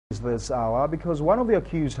This hour because one of the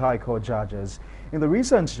accused High Court judges in the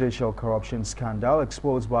recent judicial corruption scandal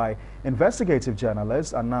exposed by investigative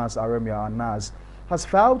journalist Anas Aremia Anas has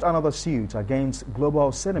filed another suit against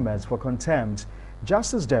Global Cinemas for contempt.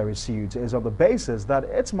 Justice Dery's suit is on the basis that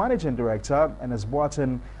its managing director, Enes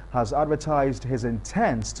Boateng, has advertised his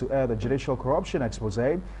intent to air the judicial corruption expose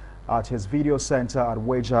at his video center at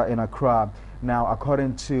Weja in Accra. Now,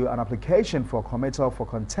 according to an application for committal for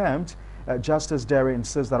contempt, Justice Dery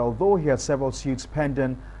insists that although he has several suits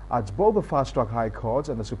pending at both the fast-track High Court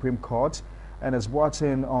and the Supreme Court, Enes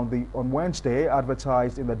Boateng on Wednesday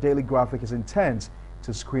advertised in the Daily Graphic his intent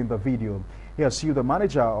to screen the video. He has sued the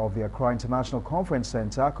manager of the Accra International Conference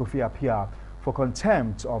Center, Kofi Appiah, for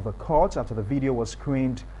contempt of the court after the video was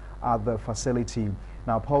screened at the facility.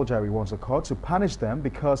 Now, Paul Jerry wants the court to punish them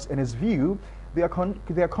because, in his view, their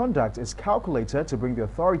conduct is calculated to bring the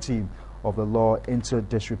authority of the law into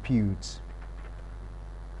disrepute.